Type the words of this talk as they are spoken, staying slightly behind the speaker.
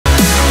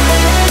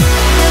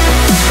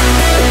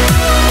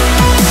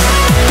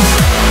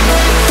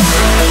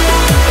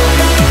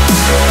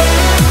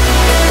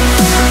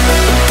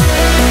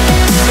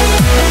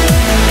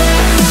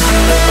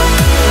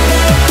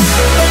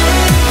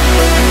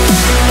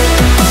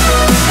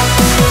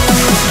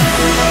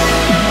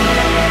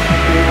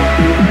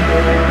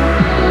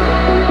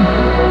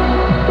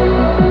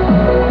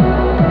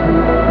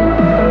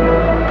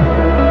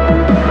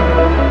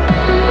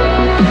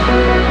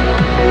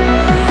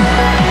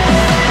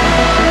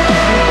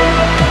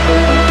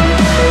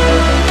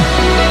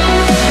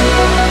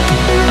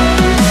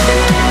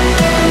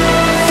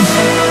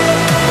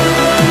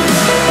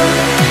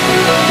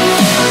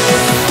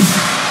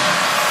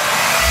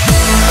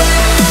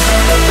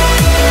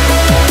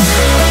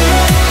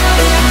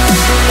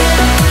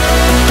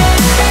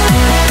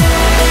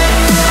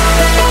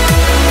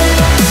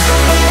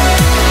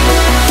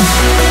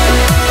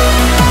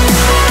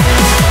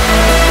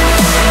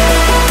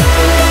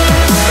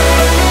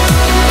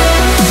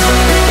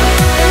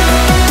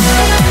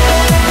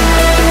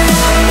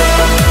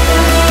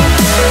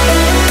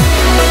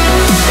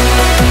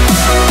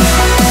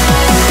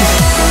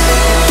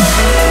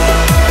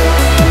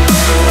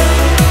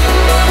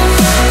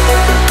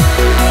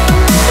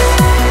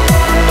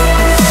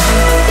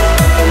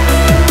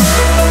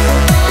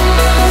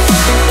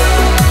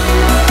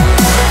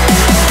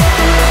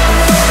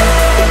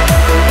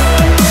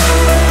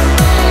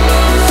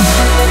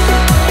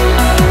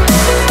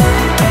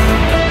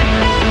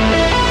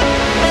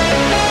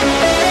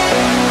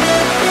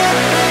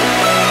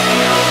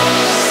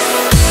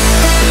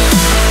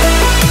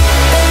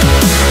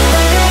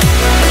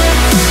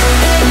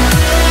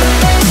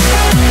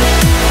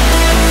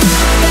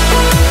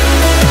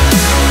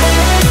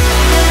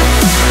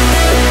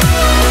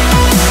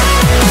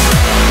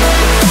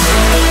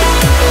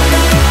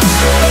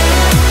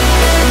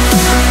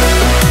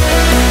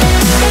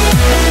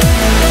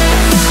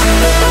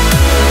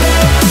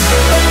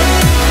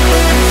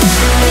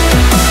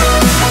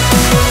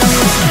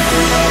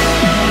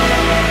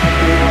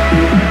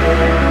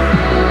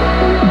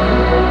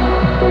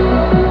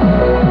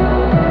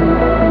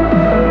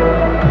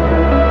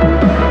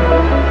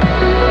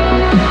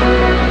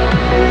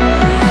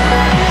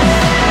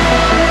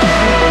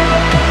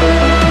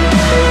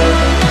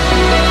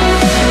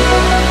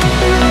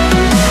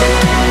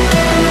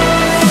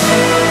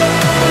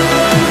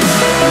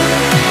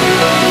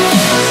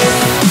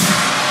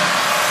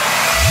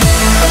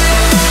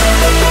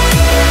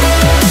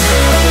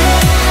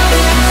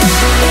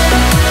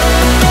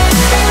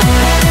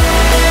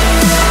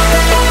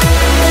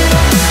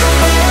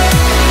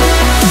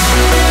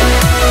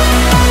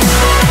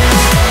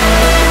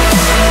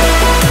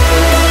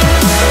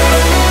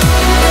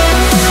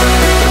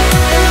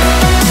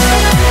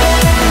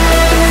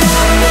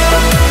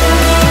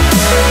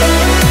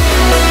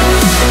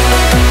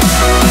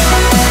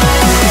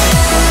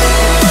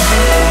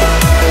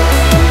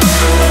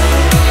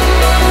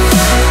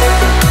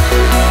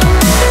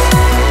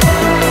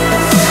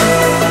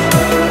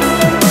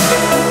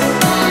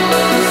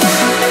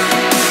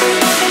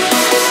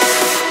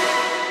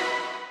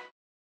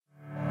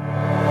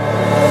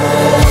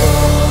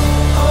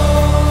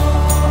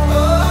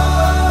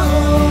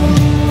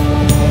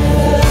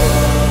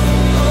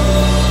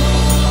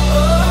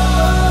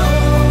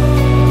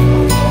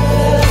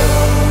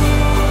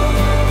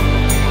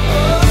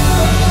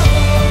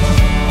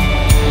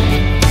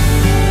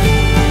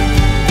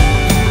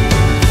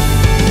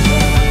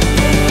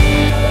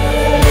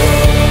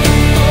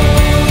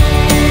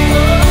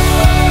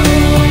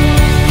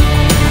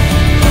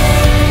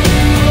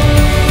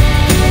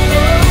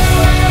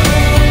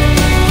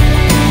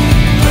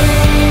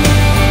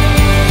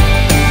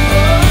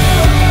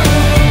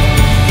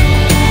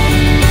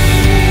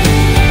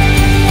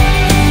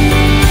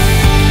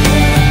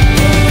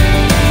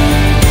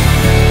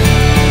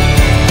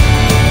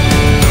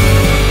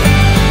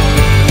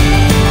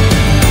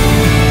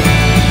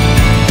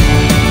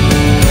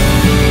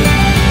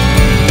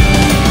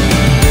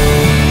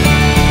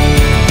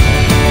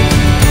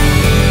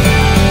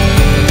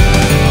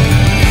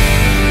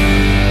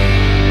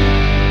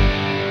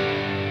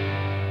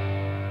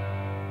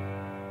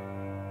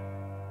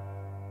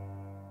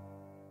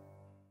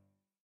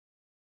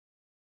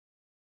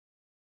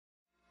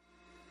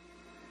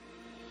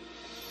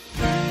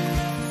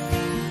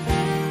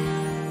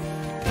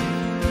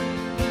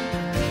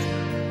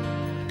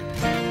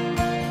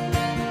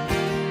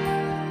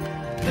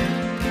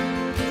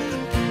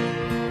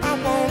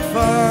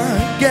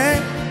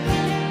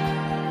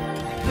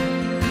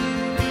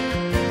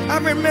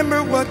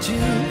remember what you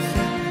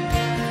said.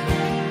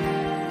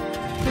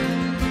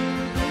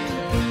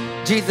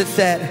 Jesus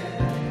said,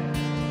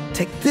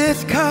 take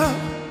this cup,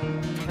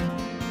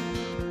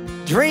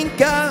 drink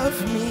of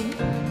me.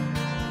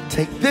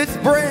 Take this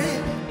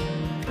bread,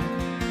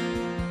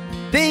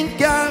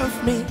 think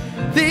of me.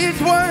 These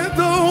were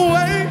the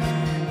words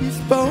you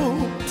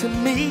spoke to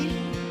me.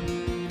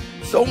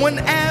 So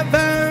whenever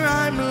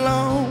I'm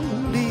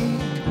lonely,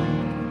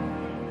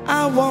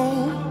 I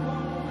won't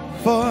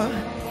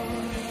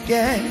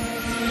forget.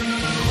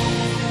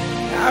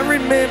 I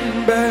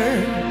remember,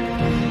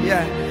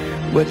 yeah,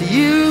 what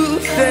you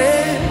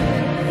said.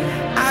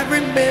 I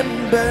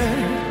remember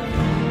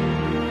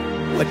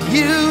what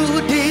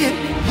you did.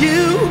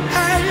 You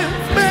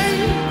have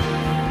made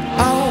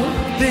all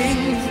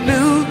things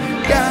new.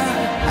 God,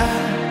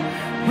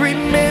 I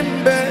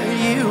remember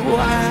you.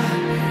 I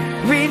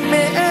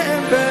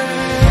remember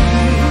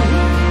you.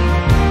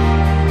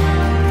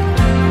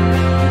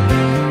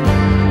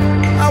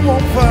 I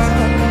won't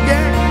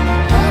forget.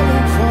 I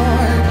won't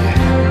forget.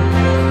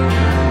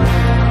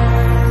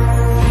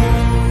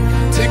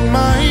 Take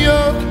my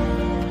yoke,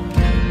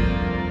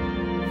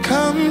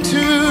 come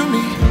to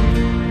me.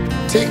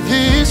 Take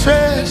this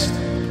rest,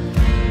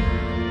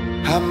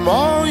 I'm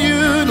all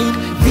you need.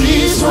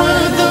 These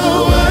were the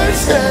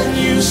words that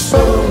you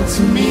spoke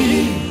to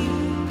me.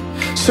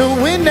 So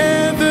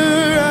whenever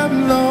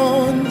I'm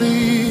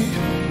lonely,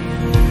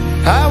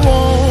 I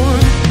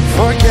won't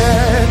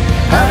forget.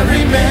 I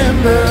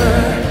remember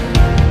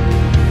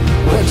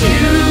what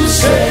you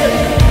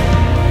said.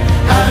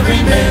 I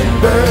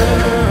remember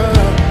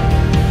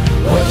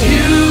what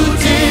you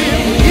did.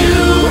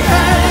 You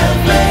have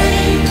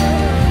made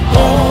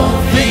all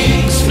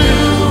things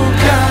new.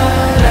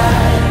 God,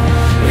 I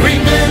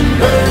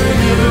remember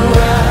you.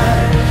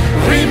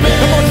 I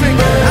remember.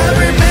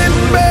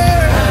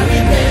 I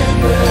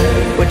remember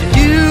what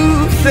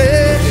you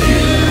said.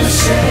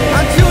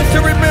 I choose to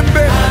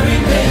remember. I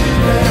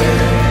remember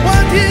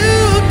what you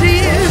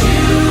did.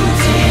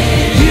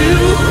 you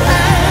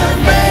have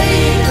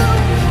made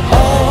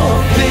all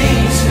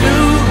things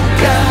new.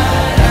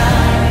 God,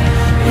 I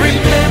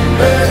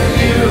remember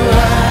you.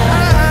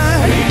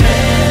 I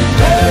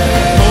remember.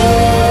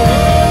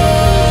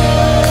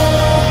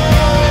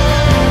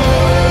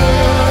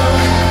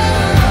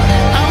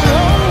 I'll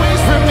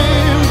always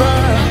remember.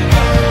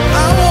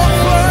 I won't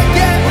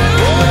forget.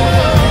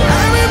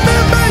 I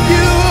remember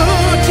you,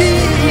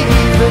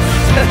 Jesus.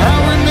 I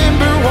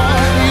remember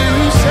what you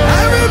said.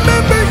 I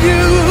remember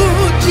you,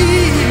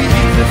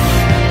 Jesus.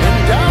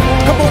 And I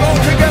won't Come on, all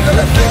together,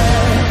 let's sing.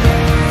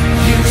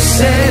 You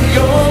said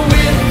you're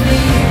with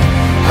me.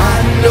 I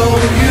know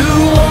you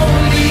won't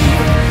leave.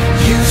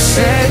 You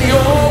said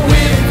you're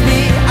with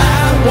me.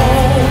 I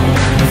won't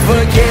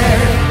forget.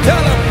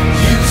 Tell them.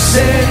 You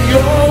said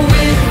you're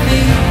with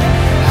me.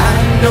 I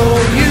know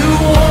you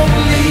won't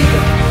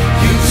leave.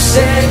 You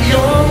said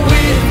you're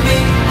with me.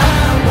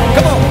 I won't.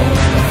 Come on.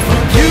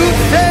 You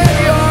said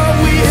you're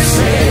with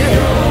me.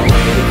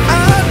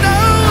 I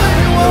know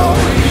you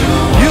won't.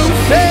 You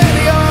said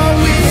you're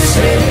with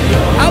me.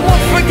 I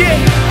won't forget.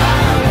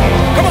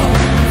 Come on.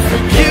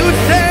 You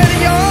said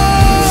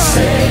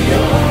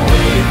you're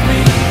with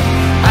me.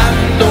 I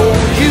know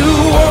you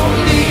won't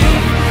leave.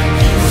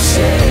 You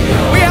said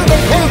you're we have a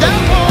promise.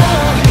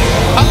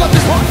 I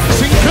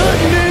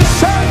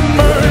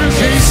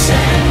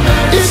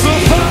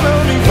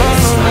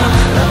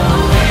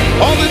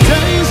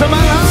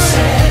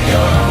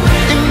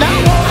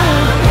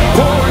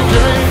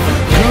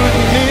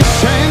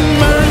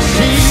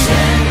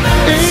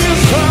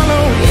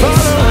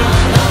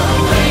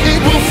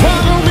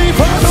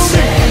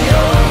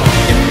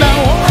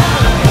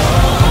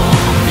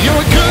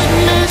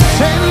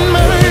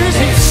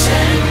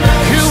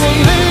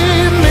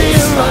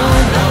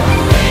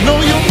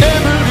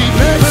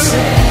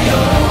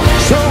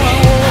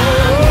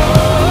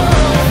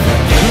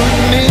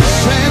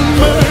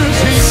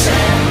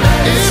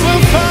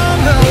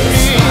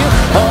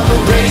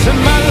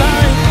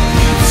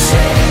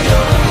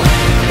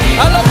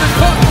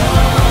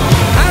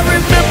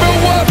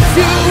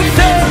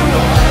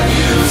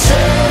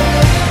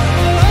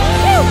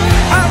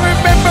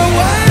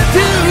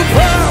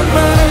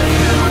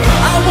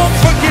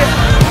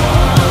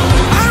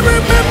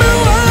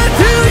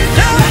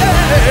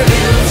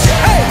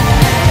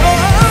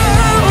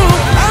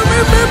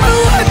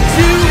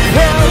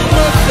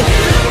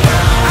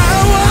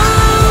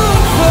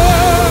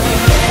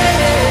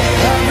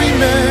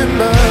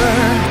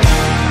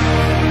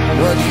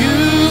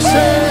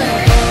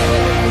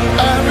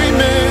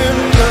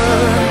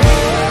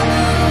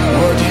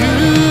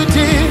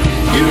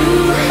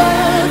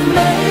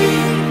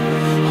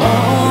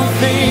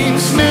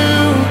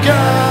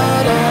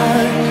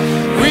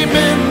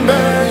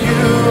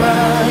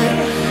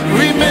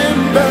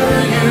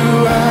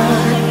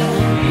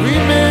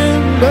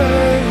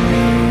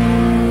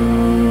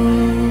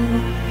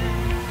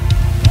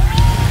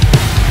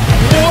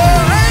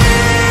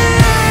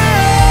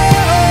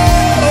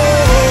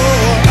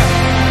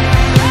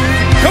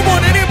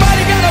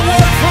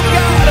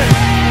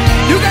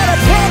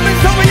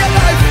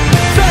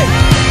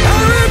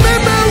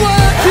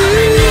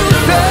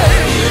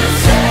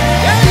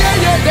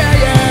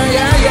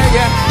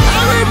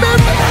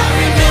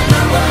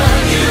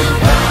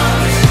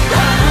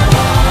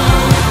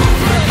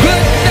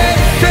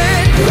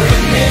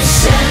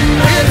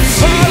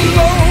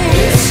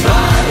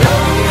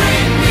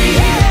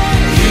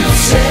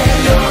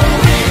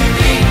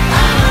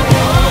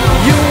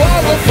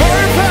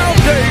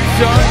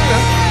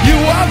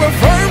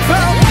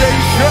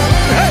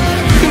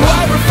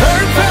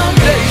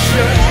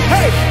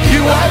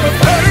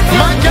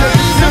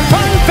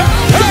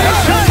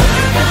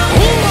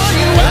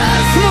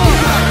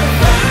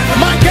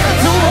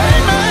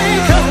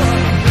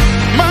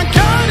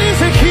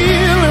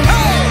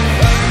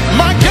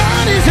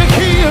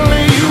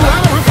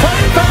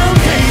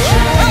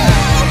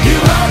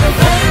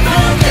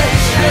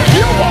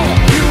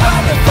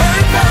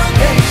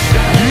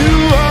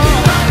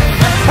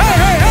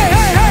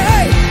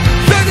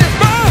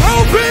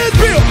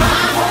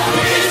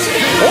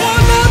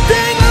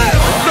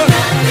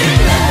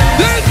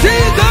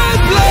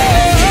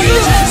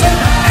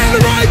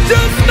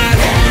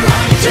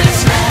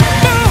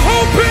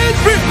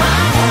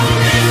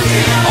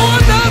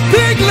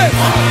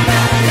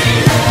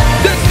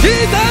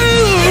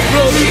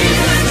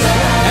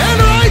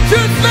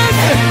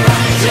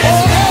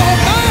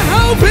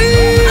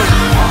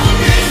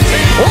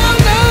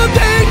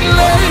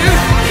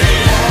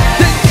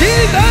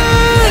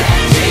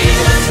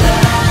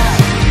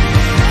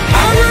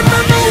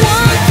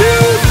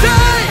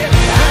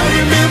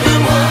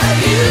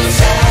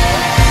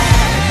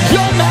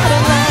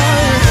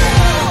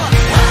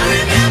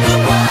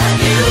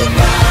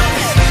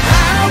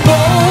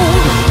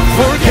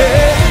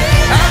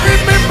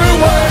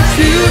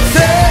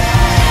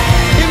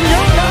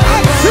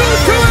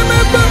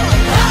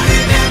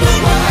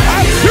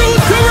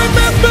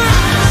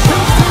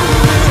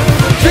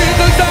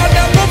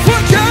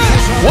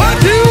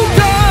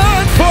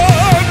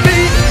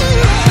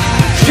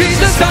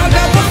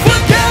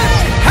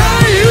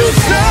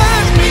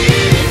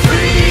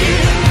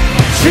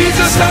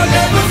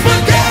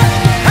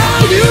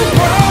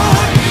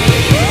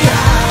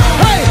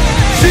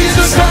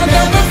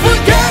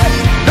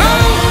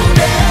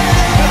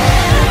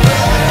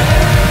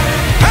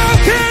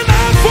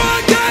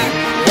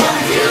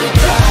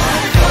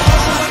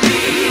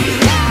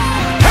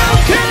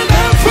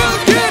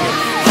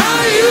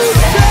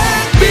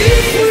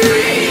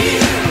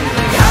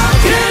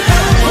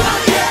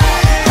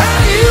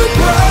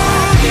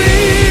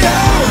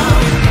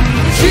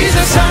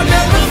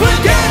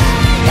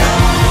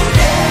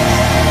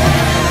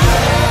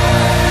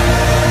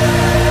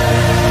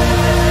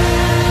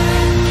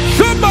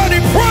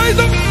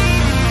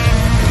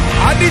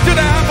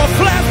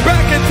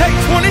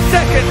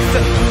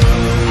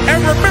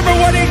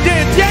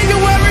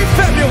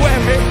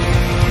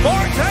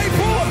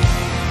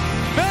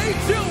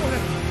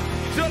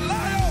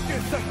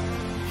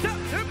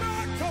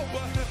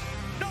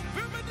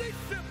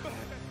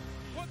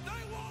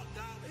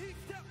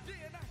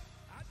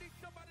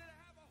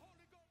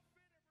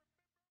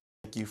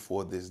thank you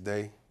for this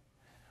day.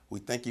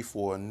 We thank you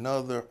for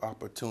another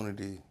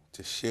opportunity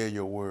to share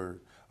your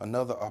word,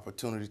 another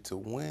opportunity to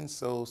win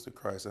souls to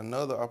Christ,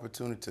 another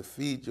opportunity to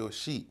feed your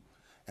sheep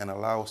and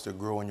allow us to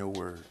grow in your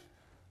word.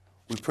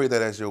 We pray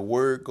that as your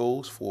word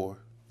goes forth,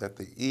 that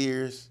the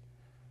ears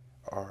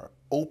are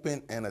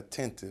open and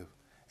attentive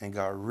and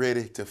God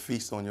ready to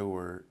feast on your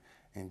word.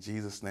 In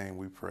Jesus' name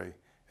we pray.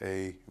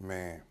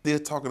 Amen. Still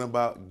talking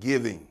about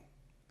giving.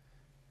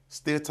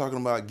 Still talking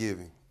about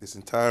giving this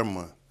entire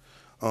month.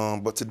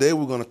 But today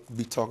we're going to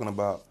be talking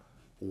about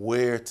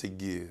where to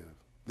give.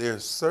 There are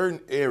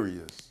certain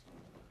areas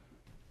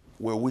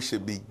where we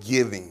should be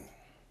giving.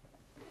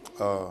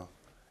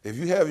 If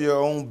you have your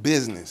own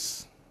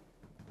business,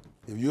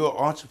 if you're an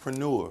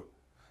entrepreneur,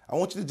 I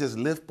want you to just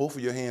lift both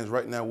of your hands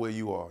right now where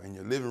you are, in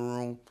your living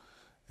room,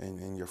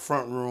 in your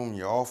front room,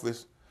 your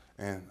office,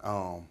 and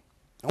I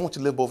want you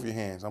to lift both of your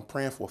hands. I'm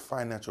praying for a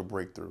financial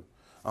breakthrough.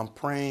 I'm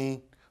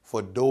praying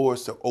for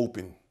doors to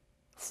open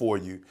for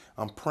you.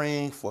 I'm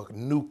praying for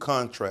new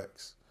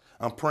contracts.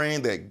 I'm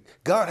praying that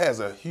God has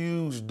a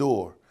huge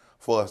door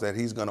for us that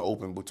he's going to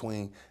open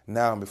between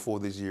now and before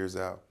this year's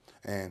out.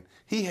 And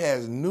he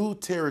has new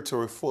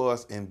territory for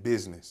us in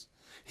business.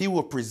 He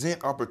will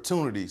present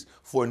opportunities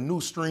for new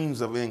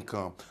streams of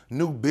income,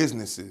 new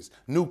businesses,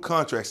 new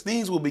contracts.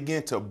 Things will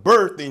begin to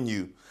birth in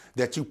you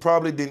that you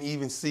probably didn't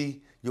even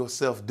see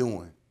yourself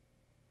doing,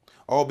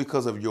 all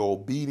because of your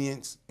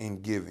obedience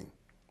in giving.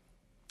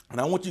 And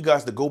I want you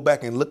guys to go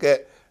back and look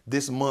at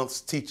this month's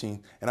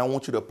teaching, and I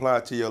want you to apply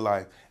it to your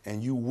life,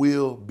 and you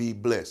will be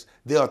blessed.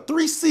 There are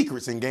 3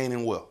 secrets in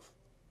gaining wealth: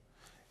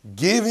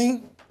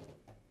 giving,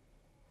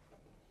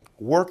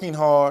 working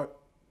hard,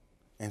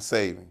 and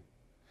saving.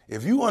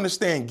 If you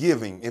understand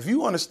giving, if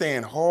you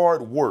understand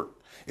hard work,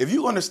 if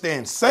you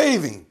understand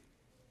saving,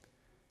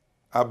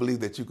 I believe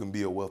that you can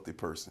be a wealthy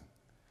person.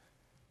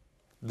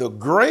 The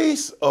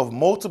grace of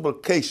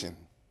multiplication,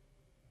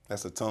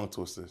 that's a tongue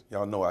twister.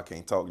 Y'all know I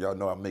can't talk. Y'all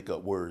know I make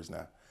up words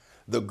now.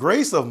 The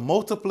grace of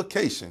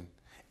multiplication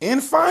in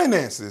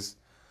finances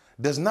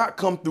does not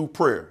come through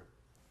prayer.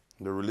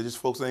 The religious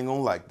folks ain't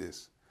gonna like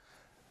this.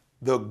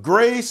 The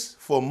grace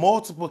for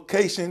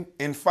multiplication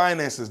in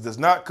finances does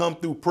not come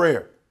through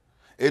prayer.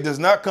 It does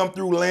not come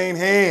through laying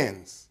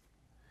hands.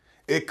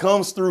 It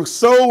comes through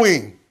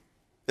sowing.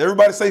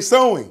 Everybody say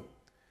sowing.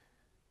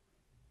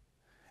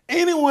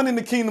 Anyone in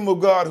the kingdom of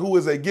God who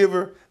is a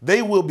giver,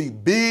 they will be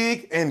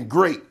big and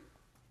great.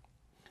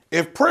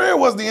 If prayer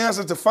was the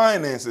answer to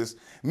finances,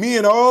 me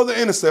and all the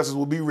intercessors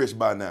will be rich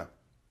by now.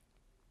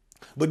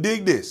 But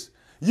dig this.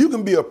 You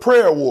can be a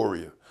prayer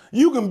warrior.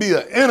 You can be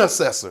an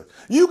intercessor.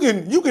 You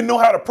can know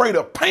how to pray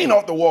the paint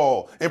off the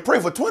wall and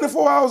pray for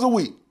 24 hours a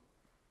week,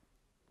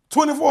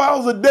 24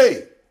 hours a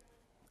day,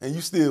 and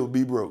you still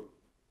be broke.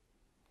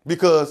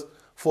 Because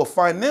for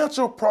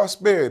financial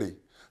prosperity,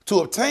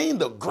 to obtain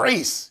the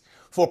grace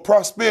for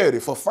prosperity,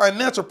 for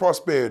financial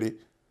prosperity,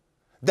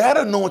 that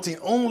anointing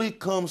only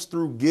comes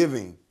through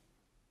giving.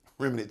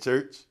 Remnant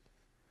Church.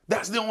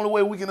 That's the only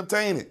way we can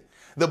obtain it.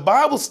 The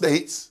Bible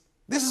states,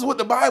 this is what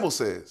the Bible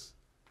says: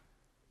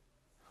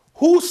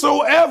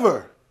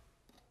 whosoever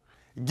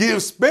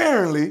gives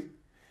sparingly,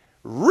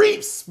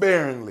 reaps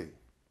sparingly.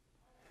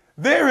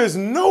 There is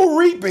no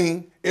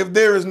reaping if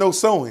there is no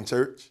sowing,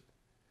 church.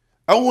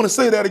 I want to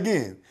say that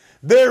again.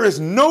 There is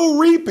no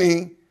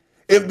reaping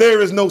if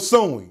there is no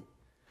sowing.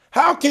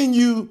 How can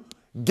you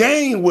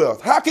gain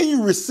wealth? How can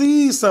you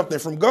receive something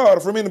from God or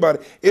from anybody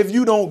if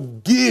you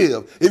don't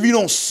give, if you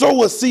don't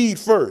sow a seed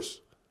first?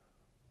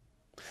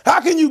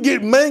 How can you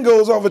get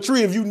mangoes off a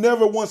tree if you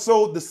never once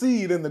sowed the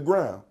seed in the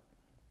ground?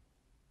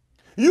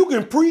 You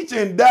can preach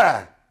and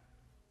die.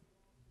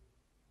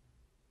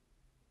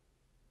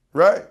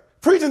 Right?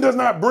 Preaching does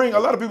not bring, a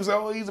lot of people say,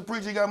 oh, he's a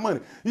preacher, he got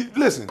money.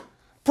 Listen,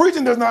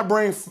 preaching does not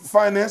bring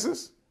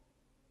finances,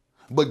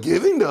 but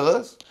giving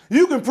does.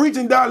 You can preach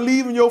and die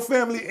leaving your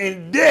family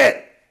in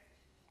debt.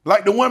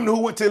 Like the woman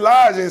who went to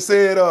Elijah and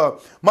said,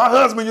 my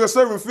husband, your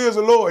servant, fears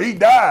the Lord. He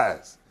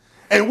dies.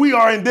 And we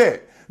are in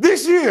debt.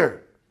 This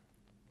year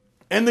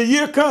and the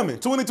year coming,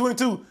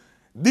 2022,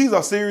 these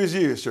are serious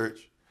years,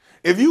 church.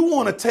 If you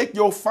want to take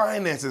your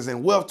finances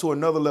and wealth to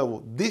another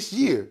level this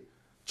year,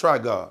 try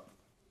God.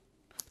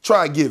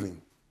 Try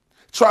giving.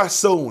 Try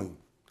sowing.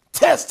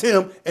 Test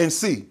him and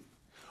see.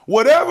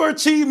 Whatever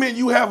achievement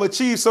you have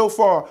achieved so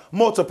far,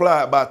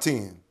 multiply it by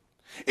 10.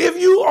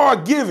 If you are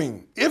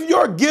giving, if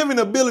your giving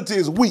ability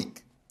is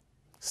weak,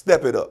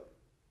 step it up.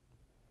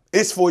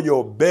 It's for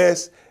your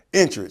best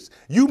interest.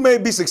 You may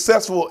be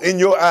successful in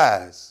your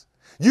eyes.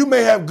 You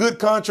may have good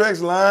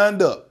contracts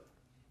lined up,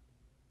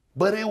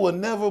 but it will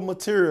never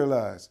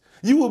materialize.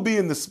 You will be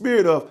in the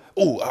spirit of,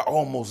 oh, I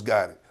almost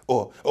got it.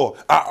 Or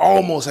I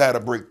almost had a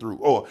breakthrough.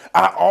 Or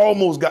I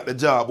almost got the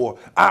job. Or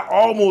I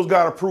almost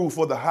got approved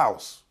for the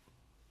house.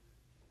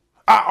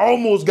 I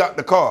almost got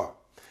the car.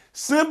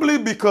 Simply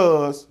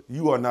because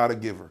you are not a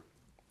giver.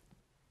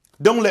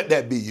 Don't let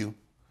that be you.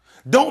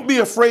 Don't be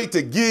afraid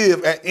to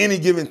give at any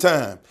given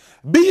time.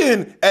 Be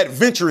an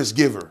adventurous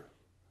giver.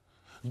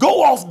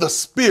 Go off the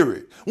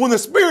spirit. When the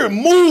spirit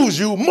moves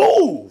you,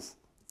 move.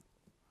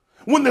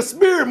 When the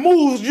Spirit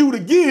moves you to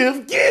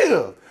give,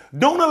 give.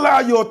 Don't allow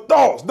your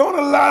thoughts, don't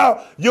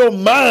allow your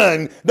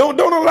mind, don't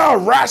allow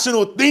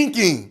rational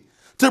thinking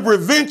to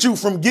prevent you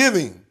from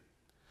giving.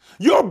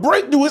 Your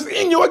breakthrough is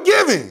in your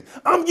giving.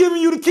 I'm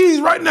giving you the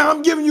keys right now.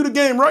 I'm giving you the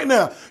game right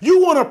now.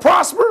 You want to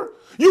prosper?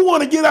 You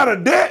want to get out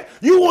of debt?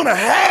 You want to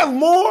have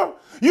more?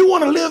 You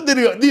want to live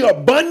the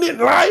abundant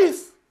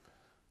life?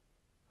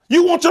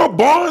 You want your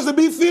barns to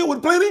be filled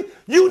with plenty?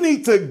 You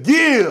need to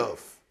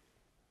give.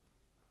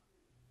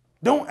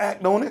 Don't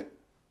act on it.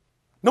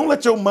 Don't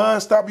let your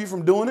mind stop you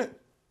from doing it.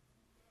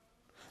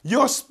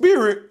 Your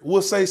spirit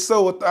will say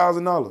sow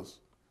 $1,000.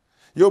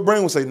 Your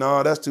brain will say,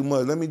 nah, that's too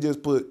much. Let me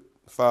just put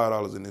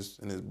 $5 in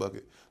this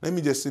bucket. Let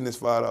me just send this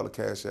 $5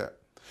 cash out.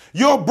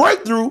 Your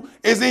breakthrough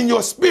is in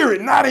your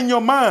spirit, not in your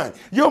mind.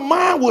 Your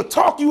mind will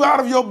talk you out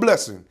of your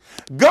blessing.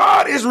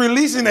 God is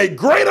releasing a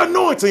great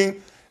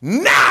anointing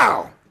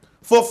now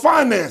for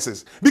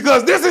finances,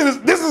 because this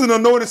is an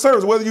anointed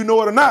service, whether you know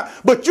it or not,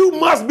 but you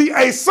must be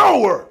a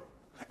sower,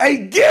 a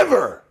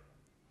giver.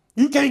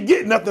 You can't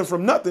get nothing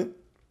from nothing.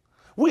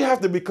 We have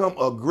to become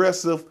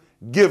aggressive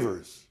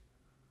givers.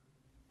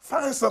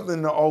 Find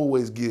something to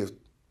always give.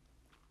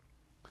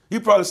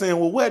 You're probably saying,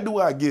 well, where do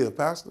I give,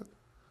 Pastor?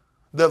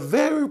 The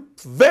very,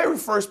 very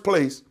first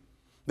place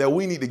that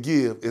we need to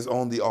give is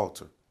on the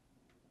altar.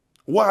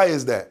 Why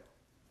is that?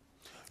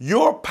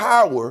 Your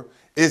power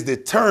is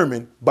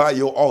determined by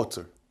your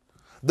altar.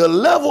 The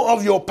level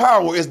of your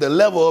power is the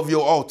level of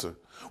your altar.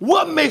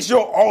 What makes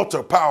your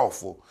altar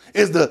powerful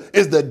is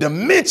the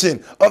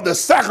dimension of the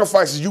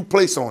sacrifices you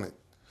place on it.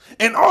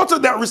 An altar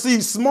that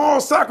receives small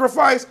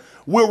sacrifice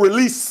will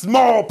release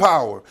small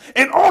power.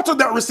 An altar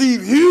that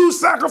receives huge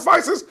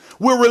sacrifices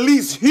will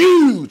release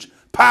huge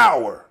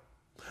power.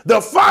 The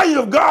fire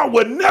of God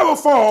would never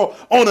fall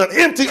on an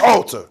empty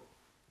altar.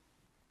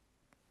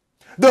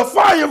 The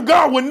fire of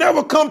God would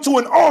never come to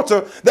an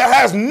altar that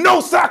has no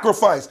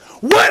sacrifice.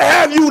 What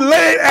have you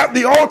laid at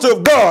the altar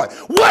of God?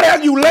 What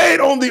have you laid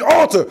on the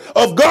altar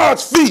of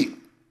God's feet?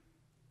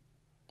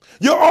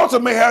 Your altar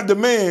may have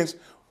demands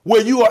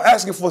where you are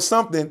asking for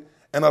something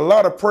and a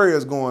lot of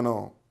prayers going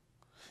on.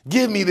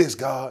 Give me this,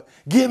 God.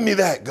 Give me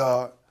that,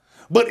 God.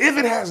 But if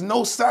it has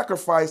no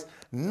sacrifice,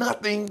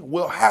 nothing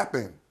will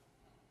happen.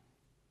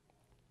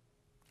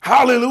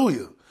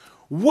 Hallelujah.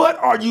 What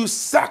are you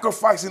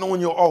sacrificing on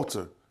your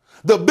altar?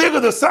 The bigger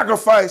the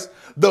sacrifice,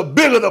 the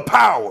bigger the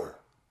power.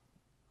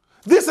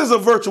 This is a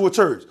virtual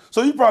church.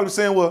 So you're probably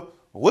saying, well,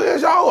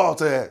 where's your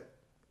altar at?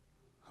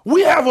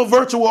 We have a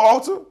virtual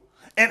altar.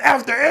 And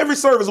after every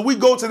service, we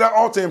go to that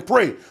altar and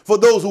pray for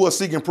those who are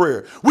seeking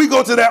prayer. We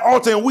go to that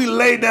altar and we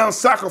lay down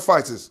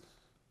sacrifices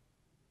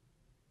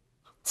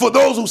for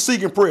those who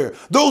seek in prayer,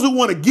 those who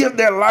want to give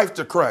their life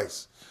to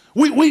Christ.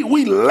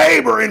 We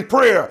labor in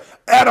prayer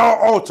at our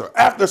altar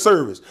after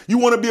service. You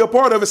want to be a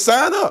part of it,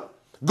 sign up.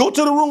 Go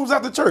to the rooms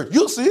after church.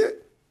 You'll see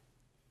it.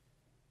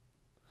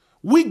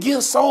 We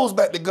give souls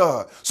back to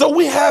God. So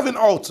we have an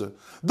altar.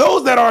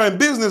 Those that are in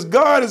business,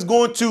 God is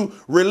going to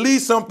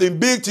release something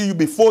big to you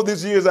before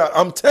this year's out.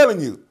 I'm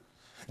telling you,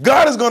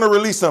 God is going to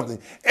release something.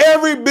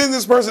 Every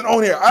business person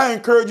on here, I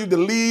encourage you to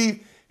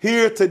leave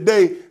here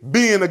today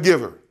being a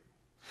giver.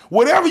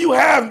 Whatever you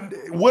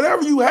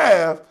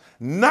have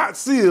not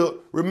sealed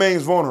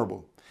remains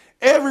vulnerable.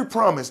 Every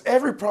promise,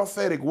 every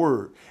prophetic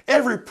word,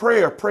 every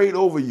prayer prayed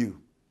over you,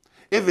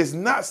 if it's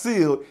not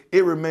sealed,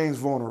 it remains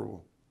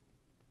vulnerable.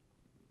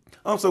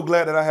 I'm so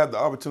glad that I have the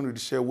opportunity to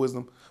share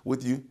wisdom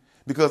with you,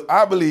 because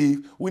I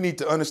believe we need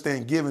to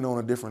understand giving on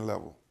a different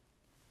level.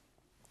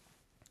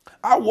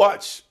 I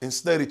watch and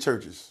study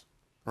churches,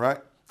 right,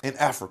 in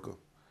Africa,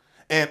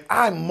 and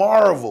I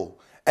marvel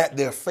at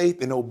their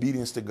faith and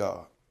obedience to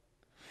God.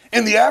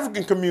 In the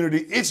African community,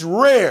 it's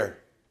rare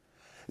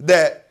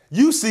that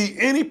you see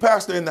any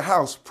pastor in the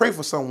house pray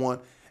for someone,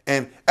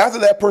 and after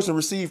that person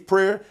receive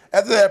prayer,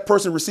 after that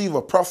person receive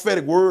a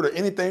prophetic word or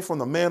anything from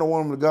the man or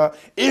woman of God,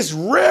 it's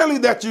rarely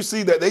that you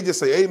see that they just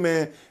say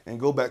amen and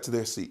go back to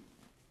their seat.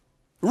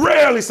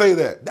 Rarely say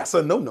that. That's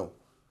a no-no.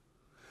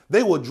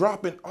 They will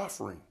drop an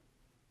offering.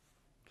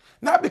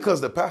 Not because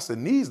the pastor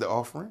needs the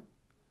offering.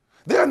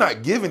 They're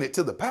not giving it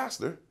to the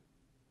pastor.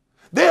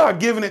 They are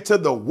giving it to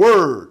the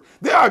word.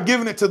 They are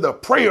giving it to the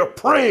prayer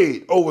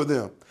prayed over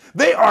them.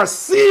 They are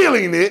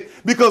sealing it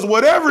because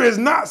whatever is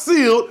not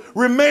sealed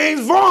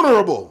remains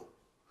vulnerable.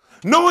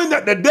 Knowing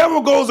that the devil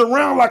goes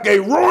around like a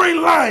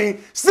roaring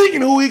lion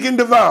seeking who he can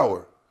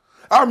devour.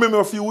 I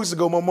remember a few weeks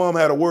ago, my mom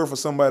had a word for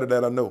somebody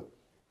that I know.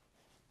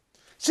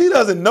 She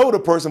doesn't know the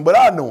person, but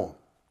I know him.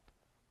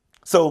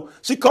 So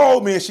she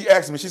called me and she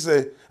asked me, she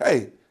said,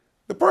 hey,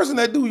 the person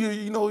that do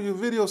your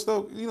video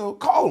stuff,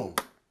 call him.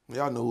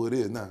 Y'all know who it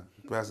is now,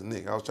 Pastor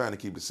Nick. I was trying to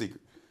keep it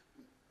secret.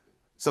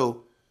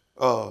 So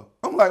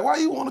I'm like, why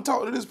you want to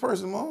talk to this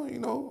person, Mom?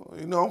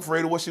 I'm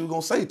afraid of what she was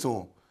going to say to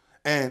him.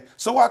 And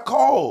so I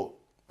called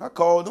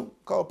him,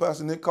 called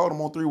Pastor Nick, called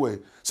him on three-way.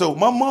 So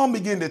my mom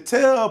began to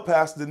tell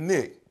Pastor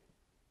Nick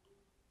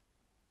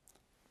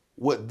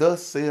what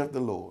thus saith the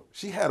Lord.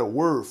 She had a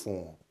word for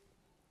him.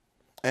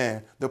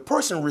 And the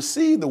person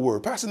received the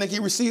word. Pastor Nick, he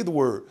received the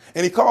word.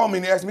 And he called me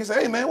and he asked me, he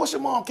said, hey, man, what's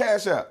your mom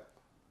cash app?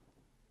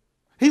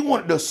 He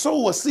wanted to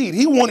sow a seed.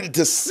 He wanted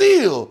to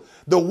seal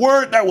the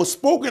word that was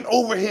spoken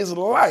over his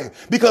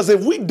life. Because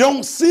if we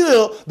don't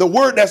seal the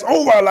word that's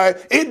over our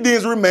life, it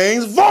then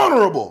remains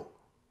vulnerable.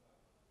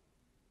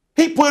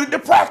 He put it to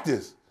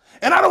practice.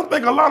 And I don't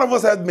think a lot of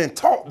us have been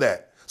taught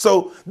that.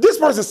 So this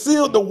person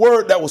sealed the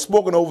word that was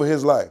spoken over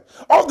his life.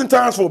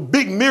 Oftentimes for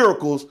big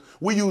miracles,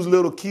 we use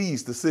little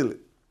keys to seal it.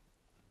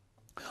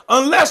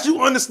 Unless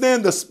you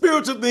understand the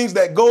spiritual things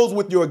that goes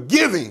with your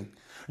giving,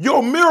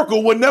 your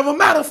miracle will never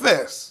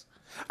manifest.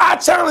 I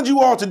challenge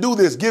you all to do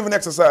this giving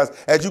exercise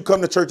as you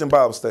come to church and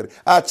Bible study.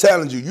 I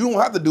challenge you. You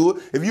don't have to do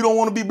it. If you don't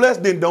want to be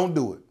blessed, then don't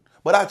do it.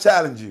 But I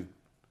challenge you.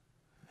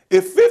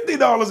 If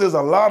 $50 is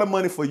a lot of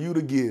money for you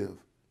to give,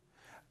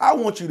 I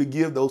want you to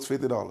give those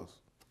 $50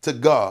 to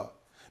God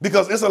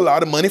because it's a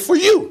lot of money for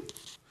you.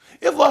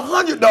 If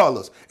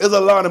 $100 is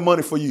a lot of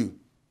money for you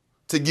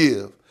to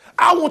give,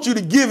 I want you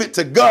to give it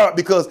to God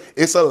because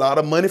it's a lot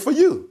of money for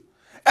you.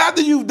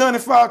 After you've done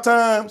it 5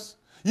 times,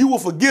 you will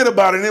forget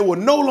about it and it will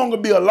no longer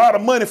be a lot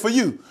of money for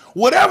you.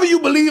 Whatever you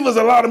believe is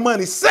a lot of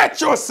money, set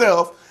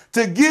yourself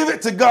to give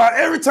it to God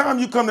every time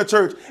you come to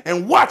church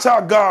and watch how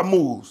God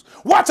moves.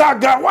 Watch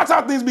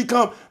how things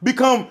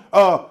become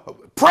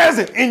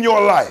present in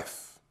your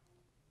life.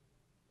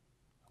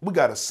 We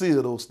got to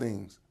seal those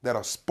things that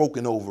are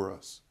spoken over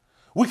us.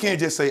 We can't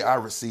just say, I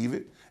receive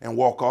it and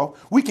walk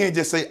off. We can't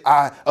just say,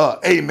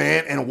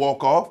 amen and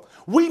walk off.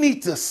 We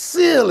need to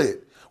seal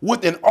it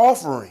with an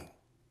offering.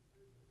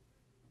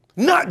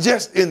 Not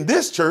just in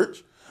this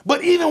church,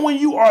 but even when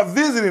you are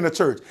visiting a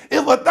church.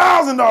 If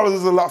 $1,000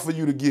 is a lot for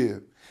you to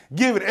give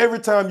it every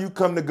time you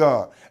come to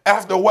God.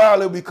 After a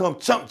while, it'll become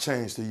chump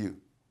change to you.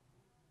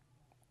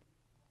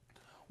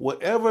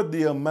 Whatever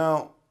the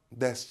amount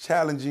that's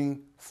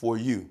challenging for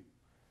you,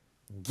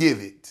 give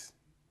it.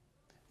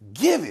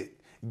 Give it.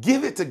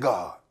 Give it to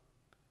God.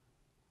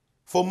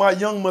 For my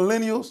young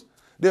millennials,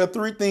 there are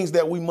 3 things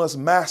that we must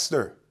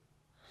master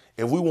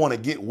if we want to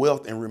get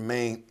wealth and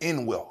remain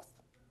in wealth.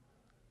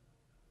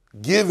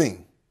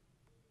 Giving,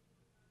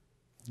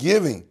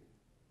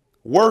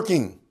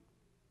 working.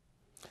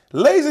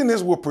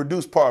 Laziness will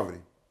produce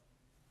poverty.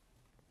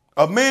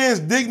 A man's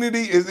dignity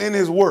is in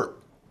his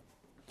work.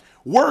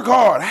 Work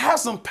hard. Have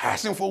some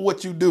passion for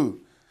what you do.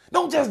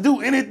 Don't just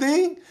do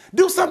anything.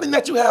 Do something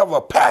that you have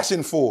a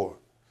passion for.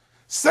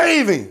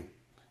 Saving,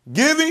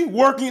 giving,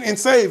 working, and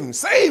saving.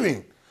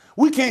 Saving.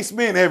 We can't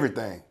spend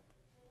everything.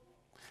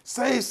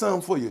 Save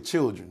some for your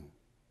children.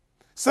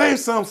 Save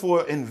some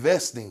for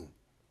investing.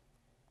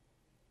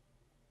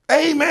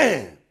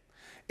 Amen.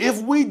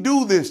 If we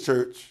do this,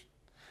 church,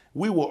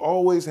 we will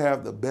always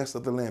have the best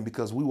of the land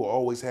because we will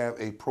always have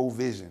a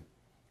provision.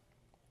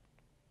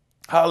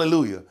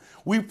 Hallelujah.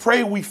 We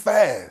pray, we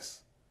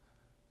fast.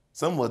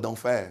 Some of us don't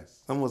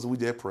fast. Some of us, we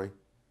just pray.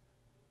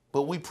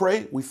 But we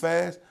pray, we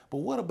fast. But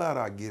what about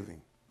our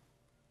giving?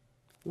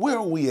 Where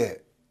are we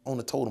at on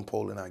the totem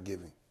pole in our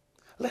giving?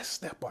 Let's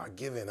step our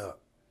giving up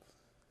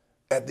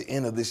at the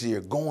end of this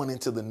year, going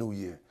into the new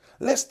year.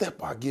 Let's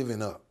step our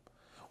giving up.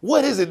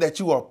 What is it that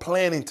you are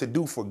planning to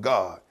do for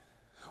God?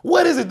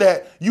 What is it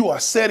that you are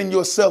setting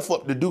yourself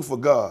up to do for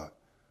God?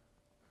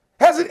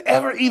 Has it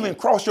ever even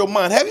crossed your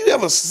mind? Have you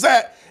ever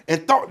sat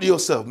and thought to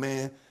yourself,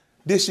 man,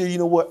 this year, you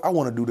know what? I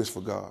want to do this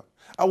for God.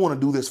 I want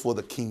to do this for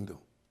the kingdom.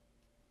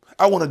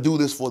 I want to do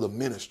this for the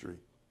ministry.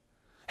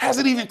 Has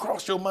it even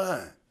crossed your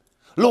mind?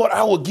 Lord,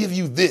 I will give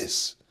you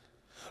this.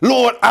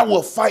 Lord, I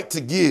will fight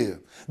to give.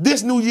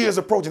 This new year is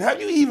approaching.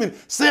 Have you even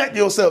said to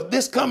yourself,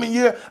 this coming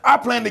year, I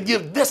plan to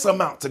give this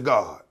amount to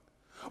God?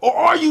 Or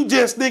are you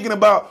just thinking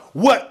about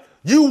what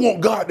you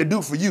want God to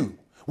do for you?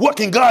 What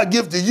can God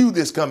give to you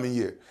this coming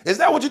year? Is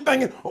that what you're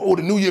thinking? Oh,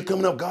 the new year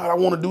coming up, God, I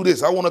want to do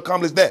this. I want to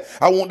accomplish that.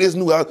 I want this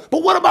new house.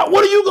 But what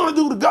are you going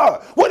to do to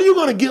God? What are you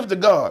going to give to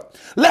God?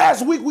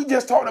 Last week, we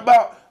just talked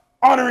about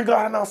honoring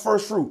God in our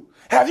first fruit.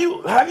 Have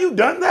you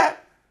done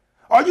that?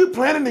 Are you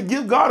planning to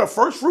give God a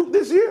first fruit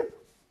this year?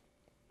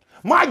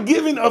 My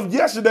giving of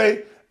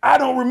yesterday, I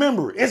don't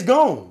remember. It's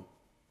gone.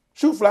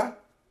 Shoot fly.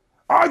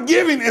 Our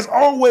giving is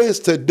always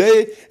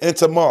today and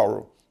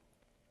tomorrow.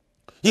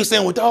 You're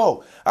saying, well,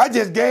 dog, I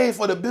just gave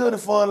for the building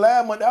fund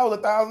last month. That was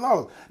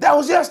 $1,000. That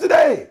was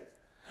yesterday.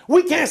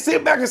 We can't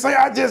sit back and say,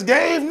 I just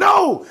gave.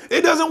 No,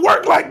 it doesn't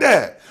work like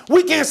that.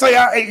 We can't say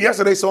I ate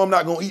yesterday, so I'm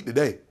not going to eat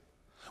today.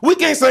 We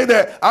can't say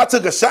that I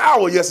took a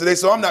shower yesterday,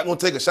 so I'm not going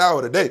to take a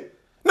shower today.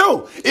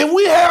 No, if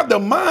we have the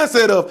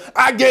mindset of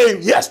I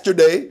gave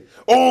yesterday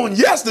or on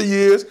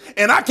yesteryears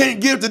and I can't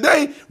give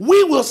today,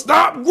 we will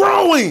stop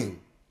growing.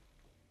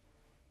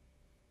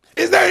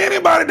 Is there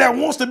anybody that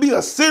wants to be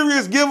a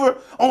serious giver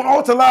on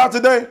Altar Live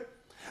today?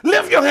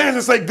 Lift your hands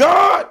and say,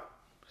 God,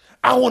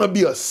 I want to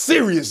be a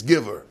serious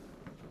giver.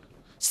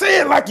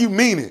 Say it like you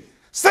mean it.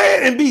 Say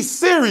it and be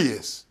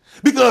serious.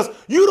 Because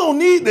you don't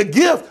need the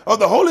gift of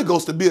the Holy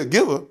Ghost to be a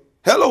giver.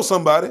 Hello,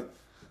 somebody.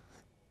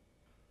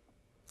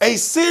 A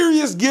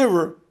serious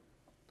giver,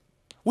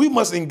 we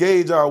must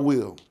engage our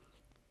will.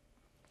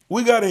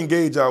 we got to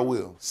engage our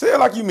will. Say it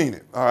like you mean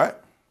it, all right?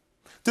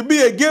 To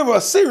be a giver, a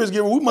serious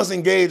giver, we must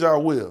engage our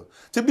will.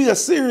 To be a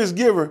serious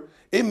giver,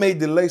 it may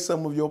delay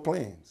some of your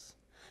plans.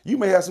 You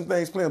may have some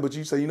things planned, but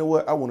you say, you know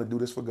what? I want to do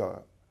this for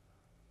God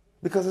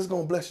because it's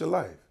going to bless your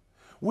life.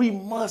 We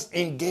must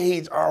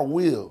engage our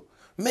will.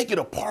 Make it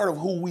a part of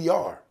who we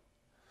are.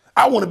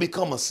 I want to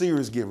become a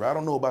serious giver. I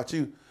don't know about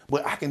you,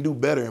 but I can do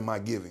better in my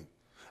giving.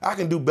 I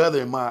can do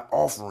better in my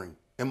offering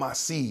and my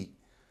seed.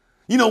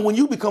 You know, when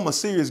you become a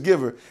serious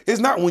giver,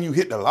 it's not when you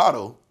hit the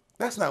lotto.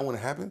 That's not when it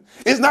happens.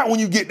 It's not when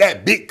you get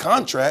that big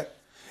contract.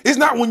 It's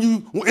not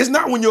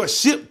when your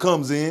ship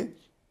comes in.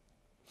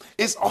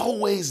 It's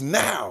always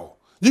now.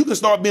 You can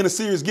start being a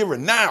serious giver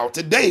now,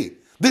 today,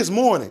 this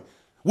morning,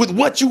 with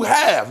what you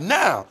have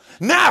now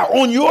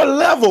on your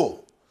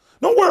level.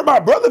 Don't worry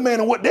about brother man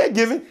and what they're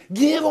giving.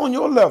 Give on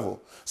your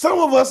level. Some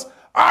of us,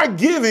 our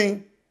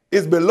giving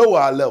is below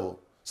our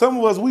level. Some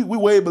of us, we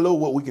way below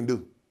what we can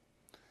do.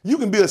 You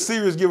can be a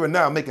serious giver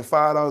now making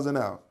 $5 an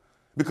hour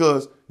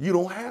because you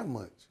don't have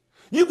much.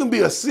 You can be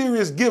a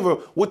serious giver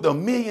with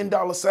 $1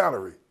 million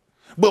salary,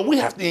 but we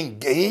have to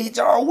engage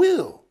our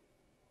will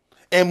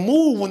and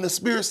move when the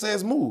Spirit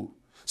says move.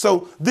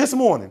 So this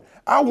morning,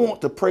 I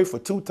want to pray for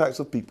two types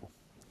of people.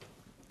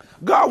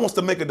 God wants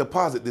to make a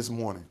deposit this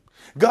morning.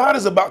 God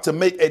is about to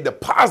make a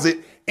deposit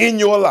in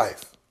your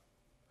life.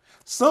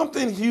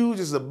 Something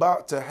huge is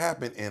about to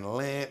happen and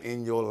land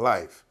in your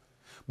life,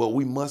 but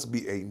we must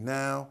be a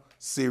now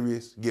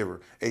serious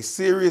giver, a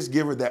serious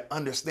giver that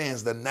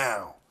understands the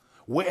now.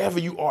 Wherever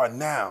you are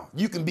now,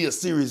 you can be a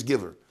serious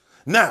giver.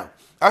 Now,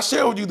 I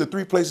share with you the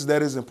 3 places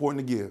that is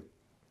important to give,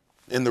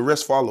 and the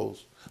rest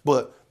follows.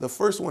 But the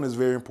first one is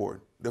very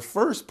important. The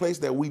first place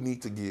that we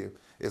need to give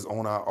is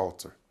on our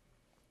altar,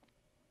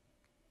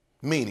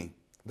 meaning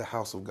the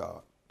house of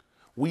God.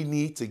 We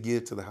need to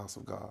give to the house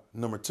of God.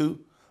 Number 2,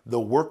 the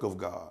work of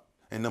God.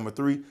 And number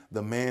 3,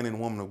 the man and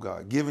woman of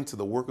God. Giving to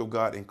the work of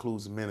God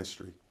includes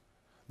ministry,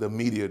 the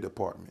media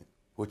department,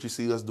 what you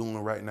see us doing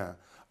right now,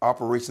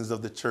 operations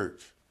of the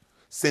church,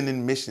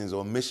 sending missions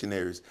or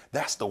missionaries.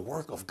 That's the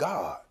work of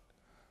God.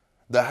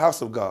 The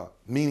house of God,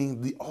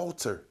 meaning the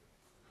altar.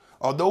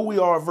 Although we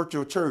are a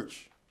virtual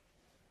church,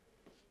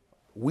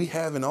 we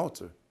have an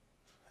altar.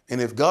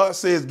 And if God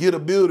says get a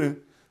building,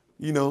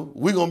 you know,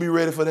 we're going to be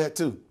ready for that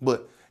too.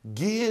 But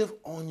give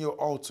on your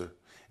altar.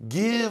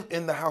 Give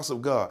in the house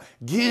of God.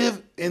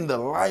 Give in the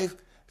life,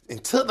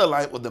 into the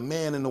life of the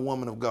man and the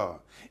woman of God.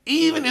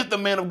 Even if the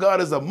man of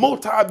God is a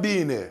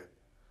multi-billionaire,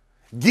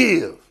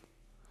 give.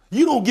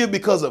 You don't give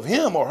because of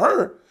him or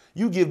her.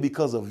 You give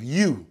because of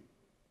you,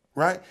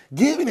 right?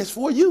 Giving is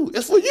for you.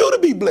 It's for you to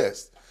be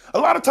blessed. A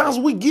lot of times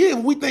we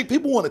give, we think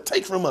people want to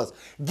take from us.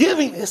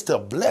 Giving is to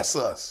bless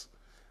us.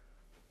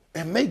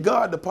 And may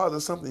God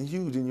deposit something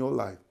huge in your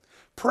life.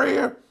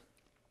 Prayer,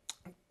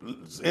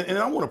 and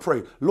I want to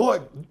pray,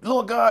 Lord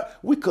God,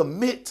 we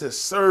commit to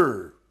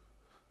serve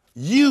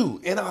you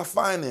in our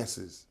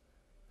finances.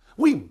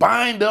 We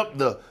bind up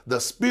the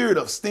spirit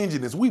of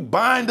stinginess. We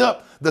bind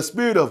up the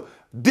spirit of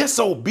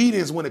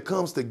disobedience when it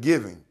comes to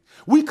giving.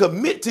 We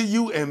commit to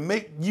you and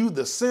make you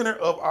the center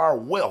of our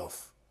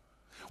wealth.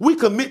 We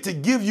commit to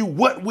give you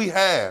what we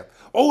have.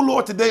 Oh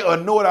Lord, today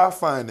anoint our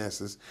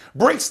finances.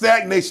 Break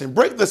stagnation.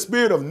 Break the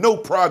spirit of no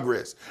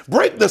progress.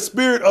 Break the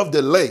spirit of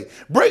delay.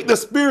 Break the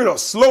spirit of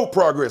slow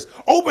progress.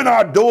 Open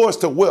our doors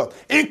to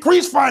wealth.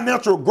 Increase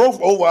financial growth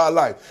over our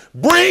life.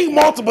 Bring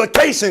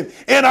multiplication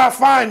in our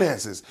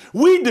finances.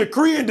 We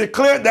decree and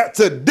declare that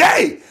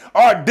today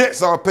our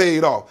debts are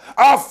paid off.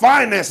 Our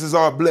finances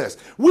are blessed.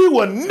 We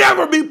will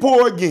never be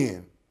poor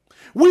again.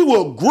 We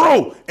will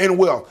grow in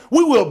wealth.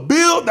 We will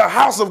build the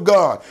house of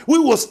God. We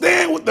will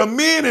stand with the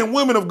men and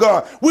women of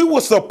God. We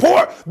will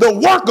support the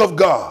work of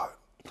God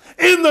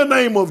in the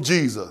name of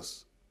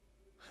Jesus.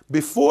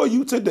 Before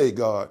you today,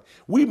 God,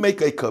 we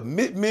make a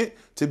commitment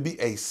to be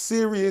a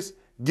serious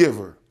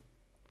giver.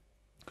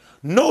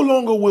 No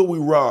longer will we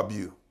rob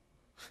you.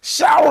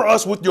 Shower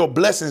us with your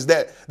blessings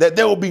that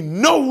there will be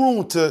no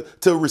room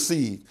to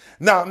receive.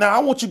 Now, I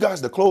want you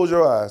guys to close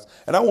your eyes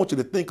and I want you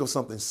to think of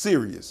something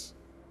serious.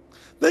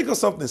 Think of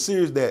something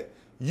serious that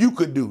you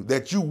could do,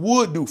 that you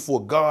would do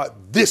for God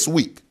this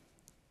week.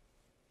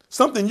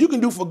 Something you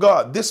can do for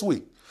God this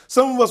week.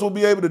 Some of us will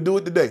be able to do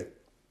it today,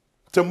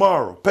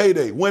 tomorrow,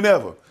 payday,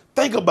 whenever.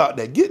 Think about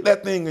that. Get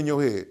that thing in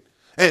your head.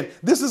 And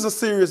this is a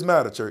serious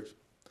matter, church.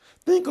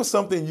 Think of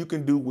something you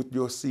can do with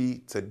your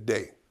seed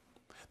today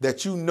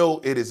that you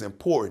know it is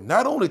important,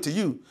 not only to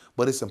you,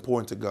 but it's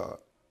important to God.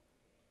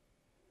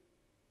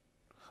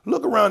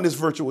 Look around this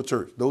virtual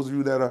church. Those of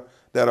you that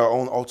are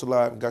on Altar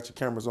Live and got your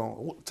cameras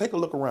on, take a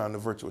look around the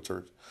virtual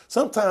church.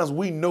 Sometimes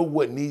we know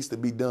what needs to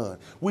be done.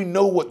 We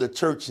know what the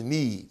church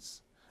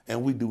needs,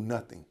 and we do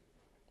nothing.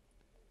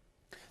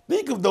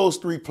 Think of those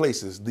 3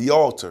 places, the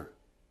altar,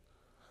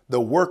 the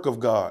work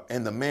of God,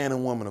 and the man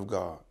and woman of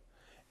God.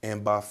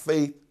 And by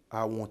faith,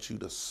 I want you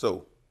to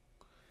sow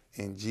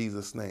in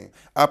Jesus' name.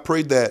 I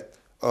pray that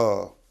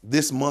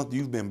this month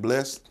you've been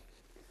blessed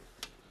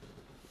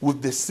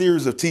with this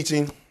series of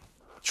teaching.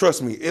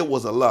 Trust me, it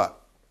was a lot.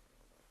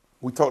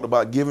 We talked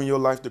about giving your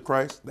life to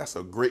Christ. That's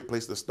a great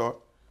place to start.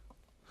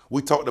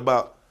 We talked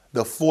about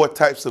the 4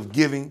 types of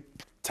giving: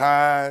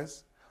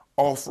 tithes,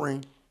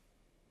 offering,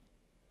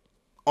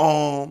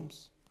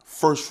 alms,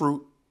 first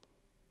fruit.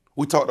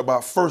 We talked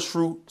about first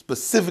fruit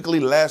specifically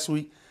last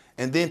week.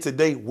 And then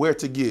today, where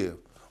to give: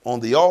 on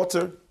the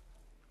altar,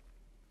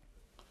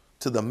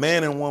 to the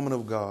man and woman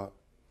of God,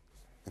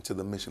 and to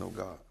the mission of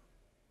God.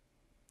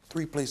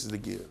 3 places to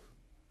give.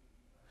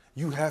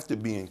 You have to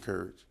be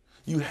encouraged.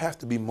 You have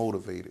to be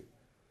motivated.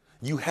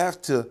 You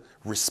have to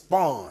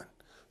respond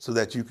so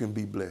that you can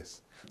be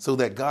blessed, so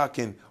that God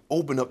can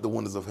open up the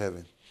windows of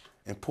heaven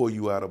and pour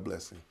you out a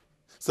blessing,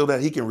 so that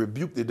he can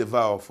rebuke the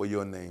devourer for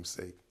your name's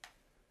sake.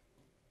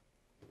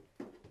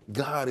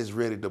 God is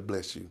ready to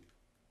bless you.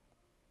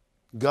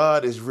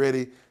 God is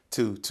ready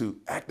to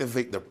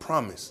activate the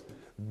promise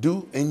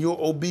due in your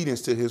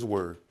obedience to his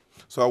word.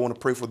 So I want to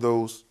pray for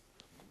those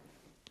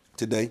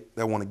today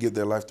that want to give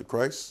their life to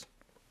Christ.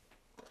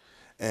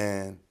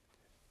 And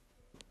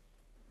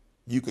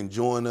you can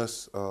join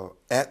us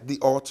at the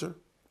altar,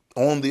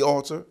 on the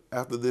altar,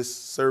 after this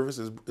service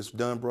is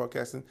done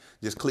broadcasting.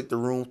 Just click the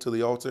room to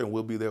the altar and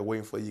we'll be there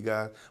waiting for you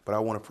guys. But I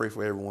want to pray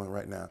for everyone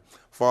right now.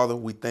 Father,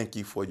 we thank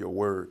you for your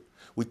word.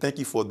 We thank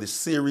you for this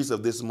series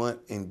of this month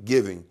in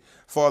giving.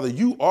 Father,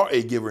 you are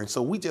a giver, and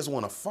so we just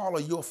want to follow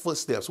your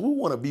footsteps. We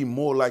want to be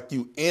more like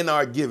you in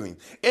our giving.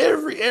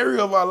 Every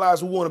area of our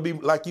lives, we want to be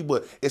like you,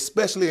 but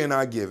especially in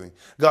our giving.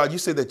 God, you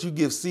said that you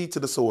give seed to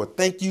the sower.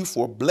 Thank you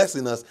for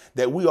blessing us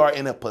that we are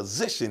in a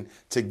position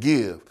to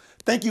give.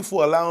 Thank you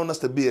for allowing us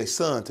to be a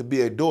son, to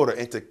be a daughter,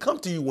 and to come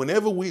to you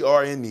whenever we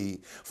are in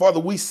need. Father,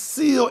 we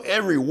seal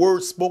every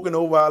word spoken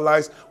over our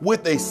lives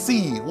with a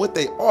seed, with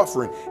an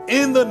offering,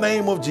 in the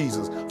name of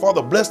Jesus.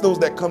 Father, bless those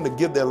that come to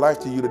give their life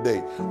to you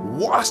today.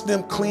 Wash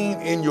them clean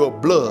in your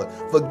blood.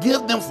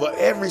 Forgive them for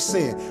every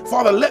sin.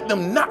 Father, let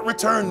them not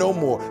return no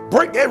more.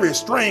 Break every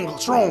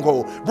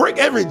stronghold. Break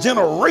every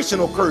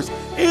generational curse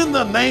in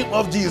the name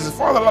of Jesus.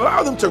 Father,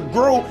 allow them to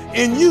grow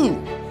in you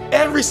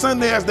every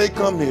Sunday as they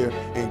come here.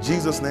 In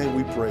Jesus' name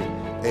we pray.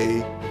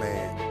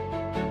 Amen.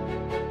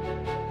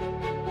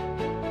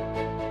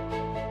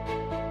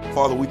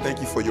 Father, we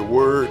thank you for your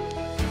word.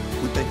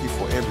 We thank you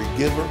for every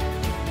giver.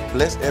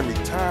 Bless every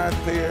tithe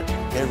payer,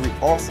 every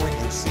offering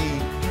and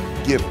seed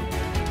giver.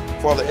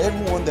 Father,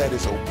 everyone that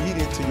is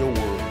obedient to your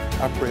word,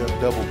 I pray a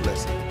double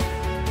blessing.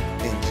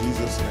 In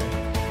Jesus'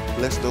 name.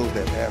 Bless those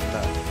that have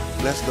not.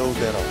 Bless those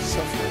that are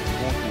suffering,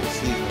 going through a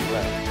season of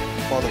lack.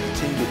 Father,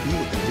 continue to be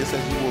with them just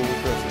as you were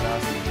with us in our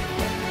season of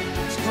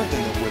life.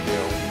 Strengthen them where they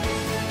are weak.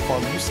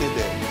 Father, you said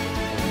that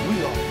when we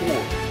are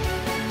poor,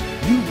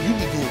 you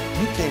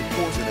came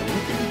poor so that we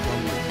can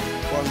become rich.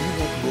 Father, you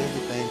went through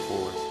everything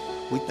for us.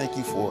 We thank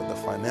you for the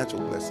financial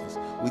blessings.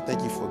 We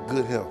thank you for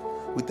good health.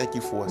 We thank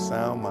you for a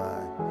sound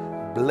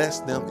mind.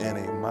 Bless them in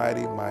a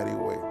mighty, mighty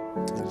way.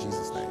 In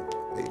Jesus' name,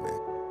 amen.